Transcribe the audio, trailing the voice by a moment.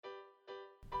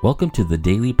Welcome to the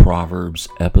Daily Proverbs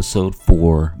Episode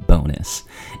 4 bonus.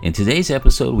 In today's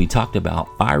episode, we talked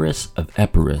about Phyrrus of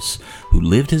Epirus, who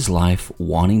lived his life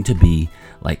wanting to be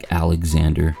like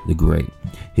Alexander the Great.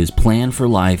 His plan for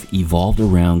life evolved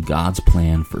around God's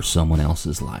plan for someone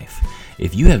else's life.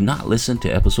 If you have not listened to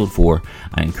Episode 4,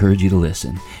 I encourage you to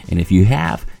listen. And if you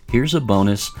have, here's a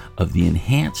bonus of the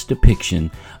enhanced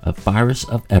depiction of Phyrrus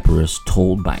of Epirus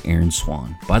told by Arron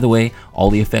Swan. By the way,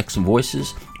 all the effects and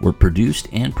voices were produced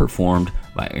and performed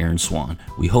by Arron Swan.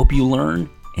 We hope you learn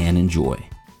and enjoy.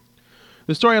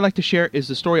 The story I'd like to share is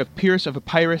the story of Phyrrus of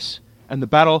Epirus and the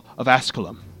Battle of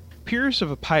Asculum. Phyrrus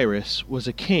of Epirus was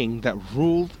a king that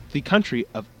ruled the country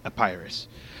of Epirus,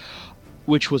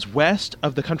 which was west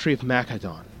of the country of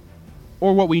Macedon,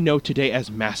 or what we know today as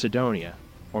Macedonia,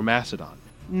 or Macedon.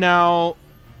 Now,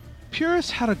 Pyrrus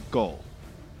had a goal,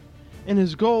 and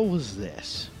his goal was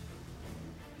this.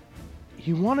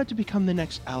 He wanted to become the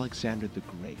next Alexander the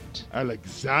Great.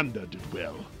 Alexander did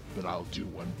well, but I'll do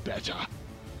one better.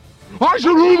 I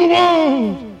shall rule the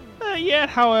world! Yet,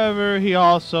 however, he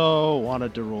also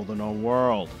wanted to rule the known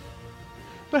world.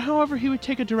 But however, he would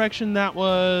take a direction that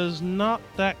was not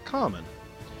that common.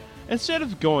 Instead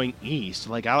of going east,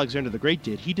 like Alexander the Great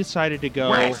did, he decided to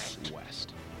go west.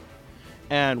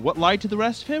 And what lied to the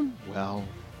rest of him? Well,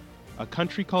 a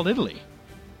country called Italy.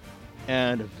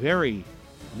 And a very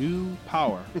new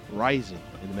power rising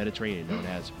in the Mediterranean known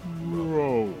as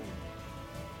Rome.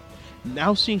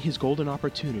 Now seeing his golden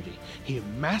opportunity, he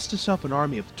amassed himself an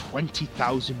army of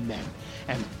 20,000 men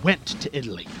and went to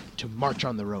Italy to march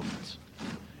on the Romans.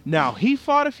 Now, he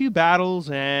fought a few battles,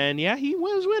 and yeah, he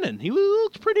was winning. He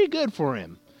looked pretty good for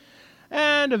him.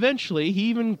 And eventually, he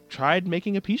even tried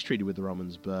making a peace treaty with the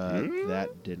Romans, but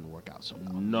that didn't work out so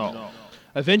well. No.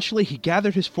 Eventually, he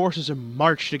gathered his forces and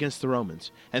marched against the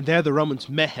Romans, and there the Romans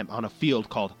met him on a field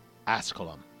called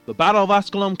Asculum. The Battle of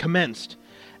Asculum commenced,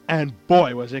 and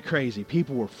boy, was it crazy.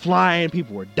 People were flying,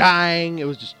 people were dying. It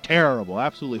was just terrible,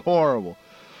 absolutely horrible.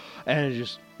 And it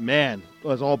just, man,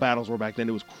 as all battles were back then,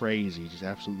 it was crazy, just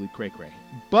absolutely cray-cray.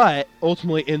 But,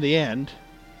 ultimately, in the end,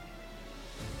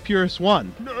 Pyrrus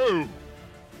won. No!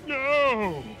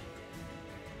 No!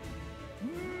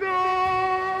 No!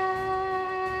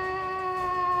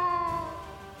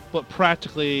 But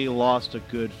practically lost a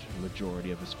good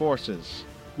majority of his forces,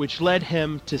 which led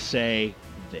him to say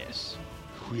this.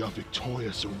 If we are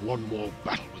victorious in one more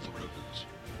battle with the Romans,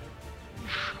 we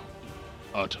shall be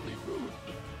utterly ruined.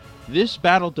 This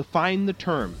battle defined the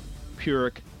term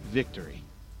Pyrrhic victory.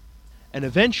 And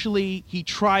eventually, he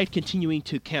tried continuing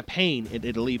to campaign in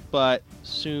Italy, but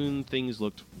soon things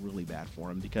looked really bad for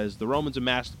him because the Romans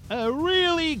amassed a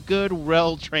really good,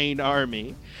 well-trained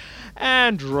army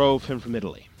and drove him from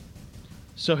Italy.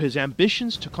 So his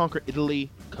ambitions to conquer Italy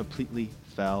completely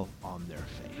fell on their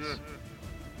face.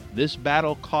 This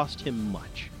battle cost him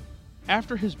much.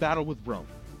 After his battle with Rome,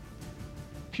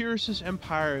 Pyrrhus'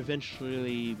 empire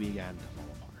eventually began to fall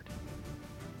apart,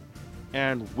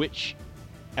 and which,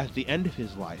 at the end of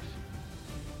his life,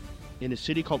 in a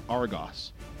city called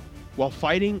Argos, while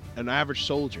fighting an average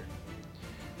soldier,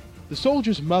 the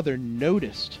soldier's mother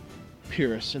noticed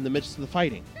Pyrrhus in the midst of the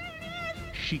fighting.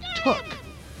 She took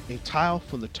a tile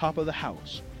from the top of the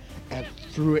house and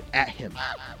threw it at him,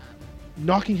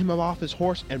 knocking him off his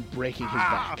horse and breaking his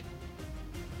back.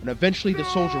 And eventually the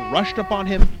soldier rushed up on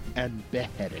him and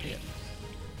beheaded him.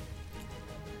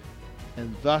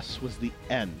 And thus was the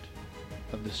end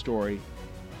of the story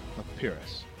of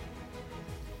Pyrrhus.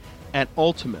 And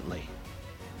ultimately,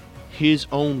 his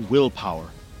own willpower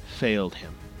failed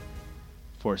him.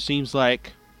 For it seems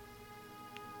like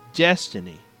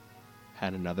destiny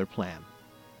had another plan.